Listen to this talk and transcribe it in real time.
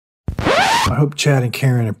I hope Chad and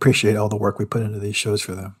Karen appreciate all the work we put into these shows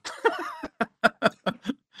for them.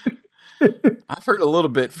 I've heard a little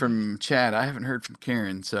bit from Chad. I haven't heard from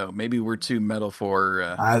Karen, so maybe we're too metal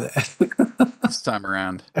for I, this time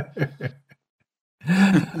around. oh,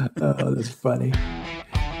 that's funny.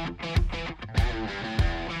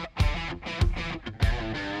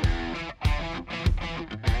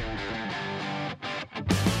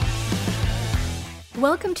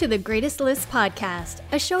 Welcome to the Greatest Lists podcast,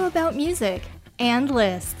 a show about music and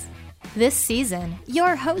lists. This season,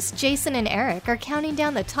 your hosts Jason and Eric are counting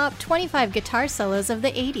down the top 25 guitar solos of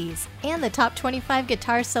the 80s and the top 25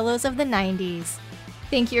 guitar solos of the 90s.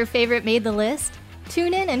 Think your favorite made the list?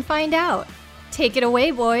 Tune in and find out. Take it away,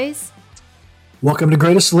 boys. Welcome to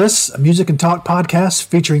Greatest Lists, a music and talk podcast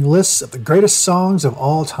featuring lists of the greatest songs of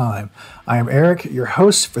all time. I am Eric, your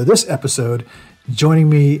host for this episode. Joining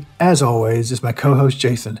me, as always, is my co-host,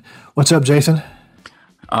 Jason. What's up, Jason?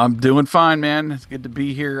 I'm doing fine, man. It's good to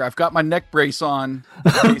be here. I've got my neck brace on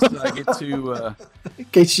in case I get to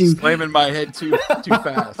slamming my head too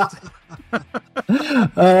fast.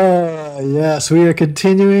 Yes, we are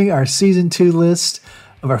continuing our Season 2 list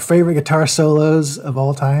of our favorite guitar solos of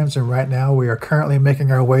all times, and right now we are currently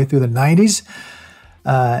making our way through the 90s.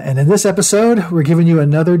 And in this episode, we're giving you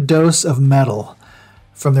another dose of metal.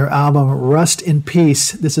 From their album Rust in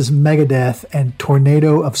Peace, this is Megadeth and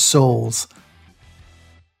Tornado of Souls.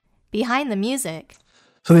 Behind the music.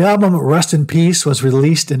 So the album Rust in Peace was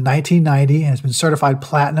released in 1990 and has been certified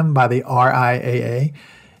platinum by the RIAA.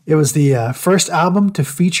 It was the first album to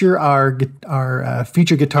feature our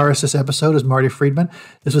featured guitarist this episode is Marty Friedman.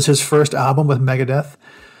 This was his first album with Megadeth.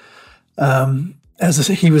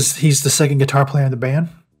 He's the second guitar player in the band,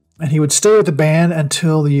 and he would stay with the band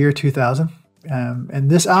until the year 2000.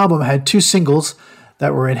 And this album had two singles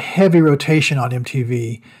that were in heavy rotation on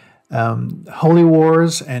MTV, Holy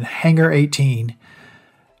Wars and Hangar 18.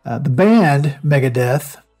 The band,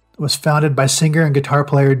 Megadeth, was founded by singer and guitar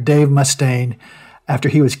player Dave Mustaine after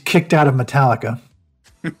he was kicked out of Metallica.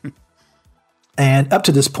 And up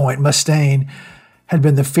to this point, Mustaine had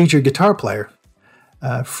been the featured guitar player.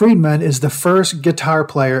 Friedman is the first guitar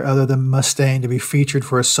player other than Mustaine to be featured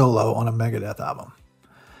for a solo on a Megadeth album.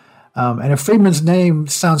 And if Friedman's name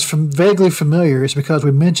sounds vaguely familiar, it's because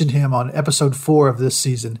we mentioned him on episode 4 of this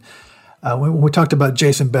season when we talked about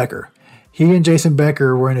Jason Becker. He and Jason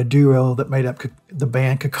Becker were in a duo that made up the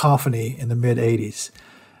band Cacophony in the mid-'80s.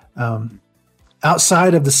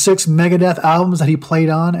 Outside of the 6 Megadeth albums that he played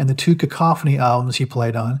on and the 2 Cacophony albums he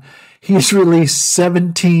played on, he's released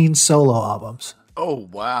 17 solo albums. Oh,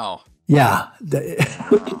 wow. Yeah,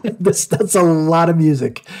 that's a lot of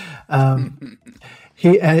music.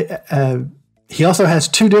 He also has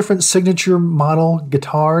 2 different signature model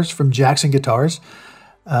guitars from Jackson Guitars,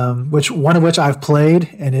 one of which I've played,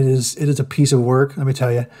 and it is a piece of work, let me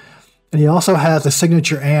tell you. And he also has a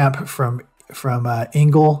signature amp from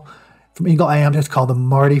Engel Amp. It's called the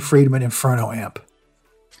Marty Friedman Inferno amp.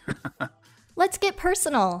 Let's get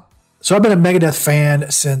personal. So I've been a Megadeth fan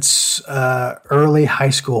since early high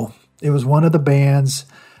school. It was one of the bands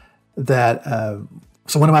that.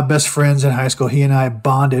 So one of my best friends in high school, he and I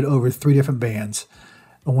bonded over 3 different bands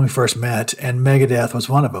when we first met, and Megadeth was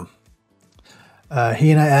one of them.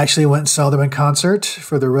 He and I actually went and saw them in concert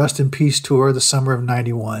for the Rust in Peace tour the summer of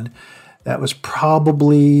 91. That was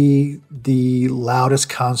probably the loudest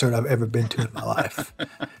concert I've ever been to in my life.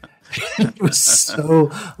 It was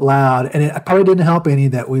so loud, and it probably didn't help any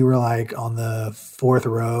that we were like on the 4th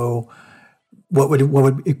row. What would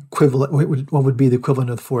be the equivalent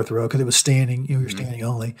of the 4th row? Because it was standing, we were standing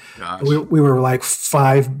only. We were like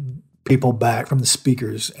 5 people back from the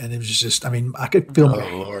speakers, and it was just, I could feel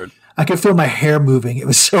I could feel my hair moving. It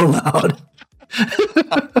was so loud.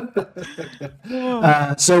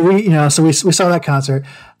 So we saw that concert.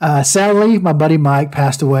 Sadly, my buddy Mike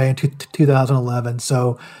passed away in 2011.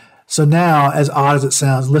 So now, as odd as it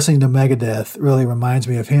sounds, listening to Megadeth really reminds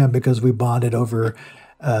me of him because we bonded over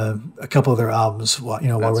a couple of their albums while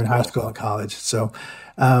we're in high school and college. So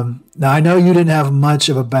now I know you didn't have much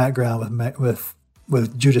of a background with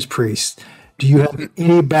Judas Priest. Do you have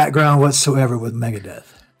any background whatsoever with Megadeth?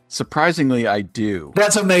 Surprisingly, I do.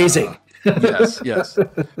 That's amazing. Yes.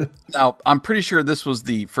 Now, I'm pretty sure this was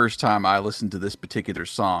the first time I listened to this particular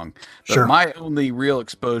song. But Sure. My only real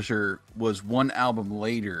exposure was one album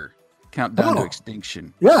later, Countdown to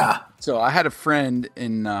Extinction. Yeah. So I had a friend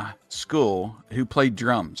in school who played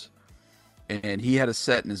drums, and he had a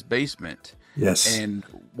set in his basement. Yes. And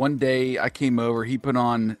one day I came over, he put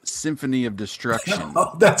on Symphony of Destruction.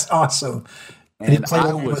 Oh, that's awesome. And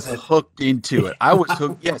I was hooked into it. I was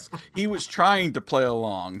hooked. Yes, he was trying to play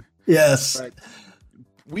along. Yes. But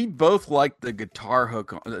we both liked the guitar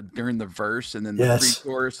hook during the verse, and then the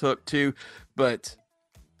pre-chorus hook too. But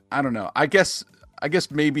I don't know. I guess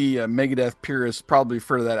maybe Megadeth purists probably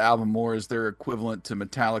refer to that album more as their equivalent to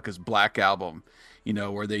Metallica's Black Album,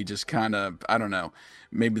 where they just kind of, I don't know,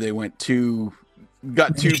 maybe they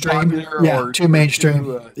got too popular, or too mainstream.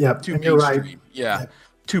 Too mainstream. Right. Yeah,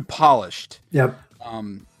 too polished. Yep.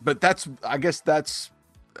 But that's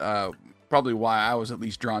probably why I was at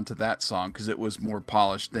least drawn to that song, because it was more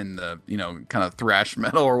polished than the kind of thrash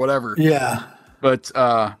metal or whatever. Yeah. But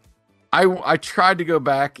I tried to go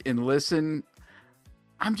back and listen.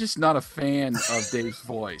 I'm just not a fan of Dave's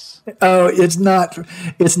voice. Oh, it's not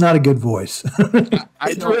a good voice.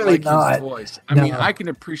 I don't really like his voice. I mean, I can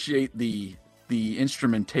appreciate the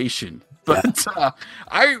instrumentation, but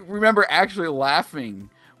I remember actually laughing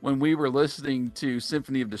when we were listening to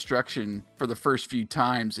Symphony of Destruction for the first few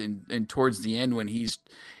times, and towards the end when he's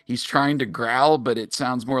trying to growl, but it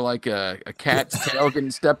sounds more like a cat's tail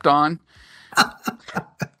getting stepped on.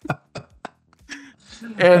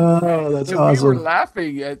 And that's awesome. We were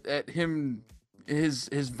laughing at him, his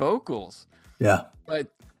vocals. Yeah. But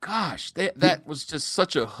gosh, that was just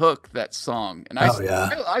such a hook, that song. And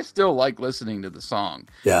I still like listening to the song.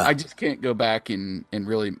 Yeah. I just can't go back and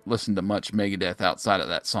really listen to much Megadeth outside of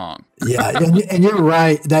that song. Yeah. And you're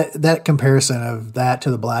right. That comparison of that to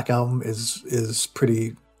the Black Album is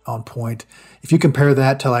pretty on point. If you compare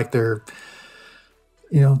that to like their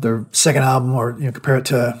second album, or compare it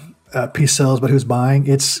to Peace Sells, But Who's Buying?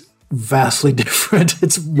 It's vastly different.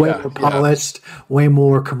 It's way more polished, way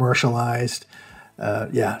more commercialized.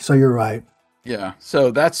 So you're right. Yeah.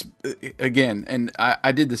 So that's, again, and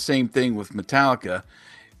I did the same thing with Metallica.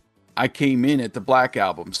 I came in at the Black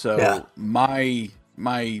Album. So my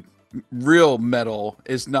real metal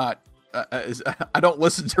is not, I don't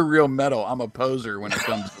listen to real metal. I'm a poser when it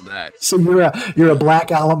comes to that. So you're a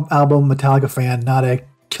Black Album Metallica fan, not a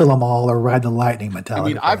Kill 'Em All or Ride the Lightning Metallica. I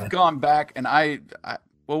mean, I've gone back, and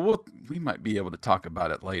we might be able to talk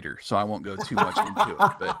about it later, so I won't go too much into it.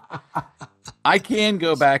 But I can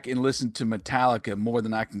go back and listen to Metallica more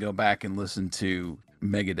than I can go back and listen to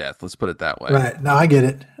Megadeth. Let's put it that way. Right. No, I get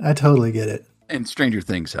it. I totally get it. And Stranger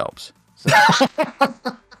Things helps. So.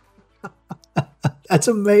 That's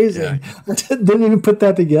amazing. Yeah. I didn't even put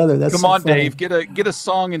that together. That's Come on, funny. Dave. Get a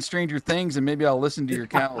song in Stranger Things, and maybe I'll listen to your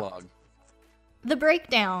catalog. The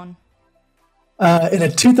breakdown. In a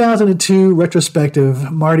 2002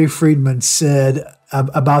 retrospective, Marty Friedman said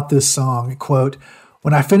about this song, quote,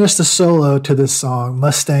 "When I finished the solo to this song,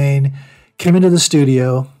 Mustaine came into the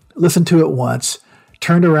studio, listened to it once,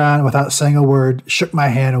 turned around without saying a word, shook my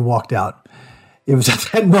hand, and walked out. It was at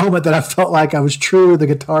that moment that I felt like I was truly the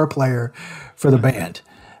guitar player for the band."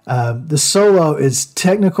 The solo is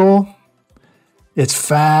technical, it's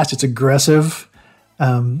fast, it's aggressive,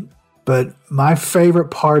 but my favorite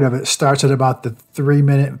part of it starts at about the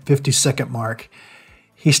 3-minute and 50-second mark.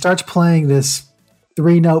 He starts playing this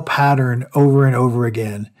 3-note pattern over and over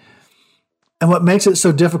again. And what makes it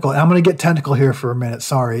so difficult, and I'm going to get technical here for a minute,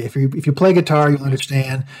 sorry. If you play guitar, you'll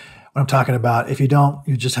understand what I'm talking about. If you don't,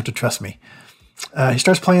 you just have to trust me. He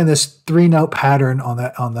starts playing this 3-note pattern on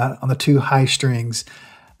the 2 high strings.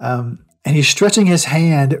 And he's stretching his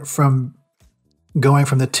hand from going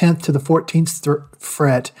from the 10th to the 14th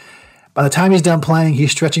fret. By the time he's done playing,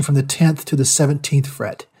 he's stretching from the 10th to the 17th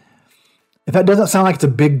fret. If that doesn't sound like it's a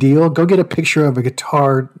big deal, go get a picture of a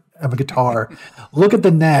guitar. Look at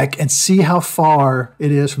the neck and see how far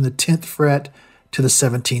it is from the 10th fret to the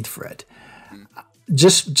 17th fret.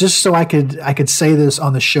 Just so I could say this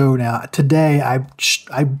on the show now. Today,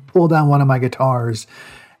 I pulled down one of my guitars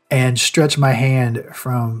and stretched my hand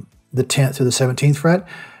from the 10th to the 17th fret,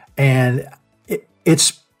 and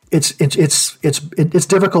it's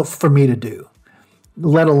difficult for me to do,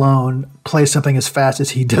 let alone play something as fast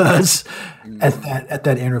as he does at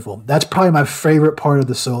that interval. That's probably my favorite part of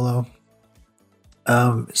the solo.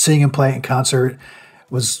 Seeing him play in concert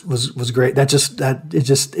was great.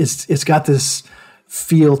 It's got this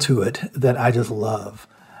feel to it that I just love.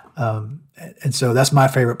 And so that's my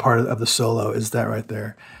favorite part of the solo, is that right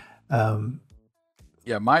there.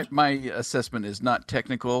 Yeah, my assessment is not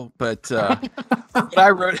technical, but what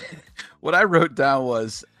I wrote down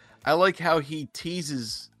was, I like how he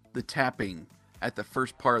teases the tapping at the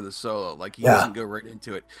first part of the solo. Like, he doesn't go right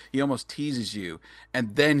into it. He almost teases you,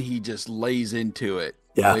 and then he just lays into it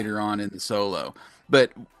later on in the solo.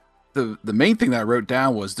 But the main thing that I wrote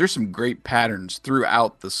down was, there's some great patterns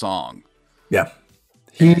throughout the song. Yeah.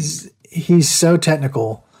 He's so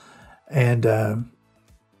technical, and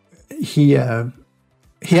he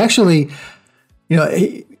actually,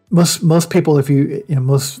 most people,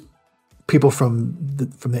 most people from the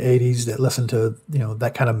 80s that listen to,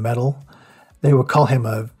 that kind of metal, they would call him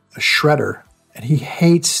a shredder. And he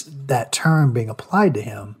hates that term being applied to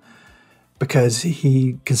him because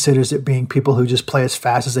he considers it being people who just play as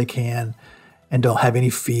fast as they can and don't have any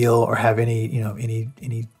feel or have any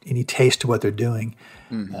taste to what they're doing.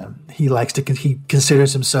 Mm-hmm. He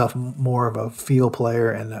considers himself more of a feel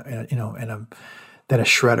player than a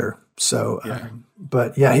shredder. So,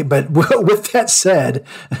 but with that said,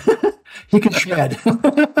 he can shred.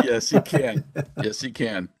 Yes, he can. Yes, he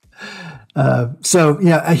can.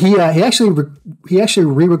 He actually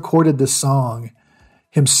re-recorded this song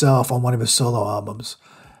himself on one of his solo albums,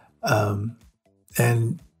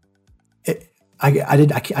 and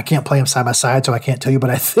I can't play them side by side, so I can't tell you. But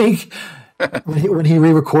I think when he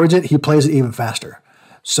re-records it, he plays it even faster.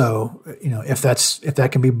 So if that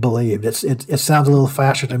can be believed, it sounds a little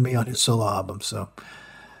faster to me on his solo album. So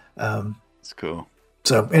it's cool.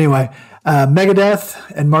 So anyway,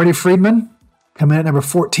 Megadeth and Marty Friedman come in at number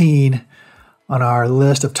 14 on our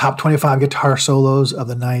list of top 25 guitar solos of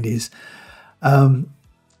the 90s. And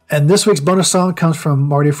this week's bonus song comes from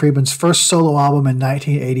Marty Friedman's first solo album in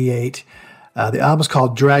 1988. The album is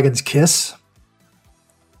called Dragon's Kiss,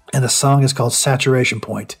 and the song is called Saturation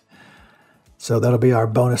Point. So that'll be our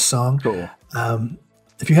bonus song. Cool.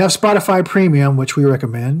 If you have Spotify Premium, which we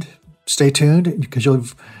recommend, stay tuned because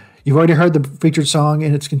you've already heard the featured song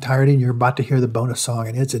in its entirety, and you're about to hear the bonus song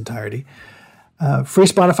in its entirety. Free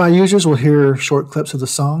Spotify users will hear short clips of the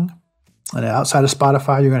song. And outside of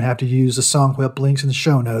Spotify, you're going to have to use the song whip links in the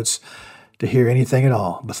show notes to hear anything at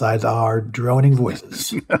all besides our droning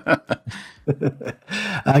voices. Give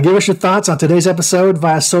us your thoughts on today's episode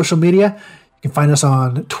via social media. You can find us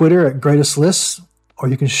on Twitter at Greatest Lists, or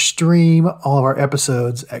you can stream all of our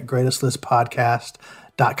episodes at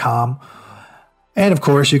greatestlistpodcast.com. And of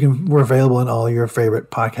course, we're available in all your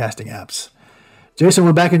favorite podcasting apps. Jason,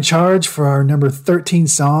 we're back in charge for our number 13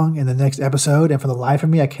 song in the next episode, and for the life of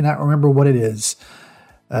me, I cannot remember what it is.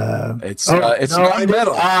 It's not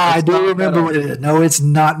metal. I do remember what it is. No, it's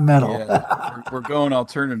not metal. Yeah, we're going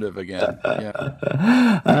alternative again.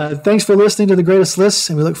 Yeah. Thanks for listening to The Greatest Lists,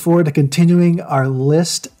 and we look forward to continuing our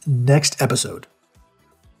list next episode.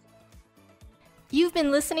 You've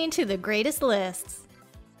been listening to The Greatest Lists.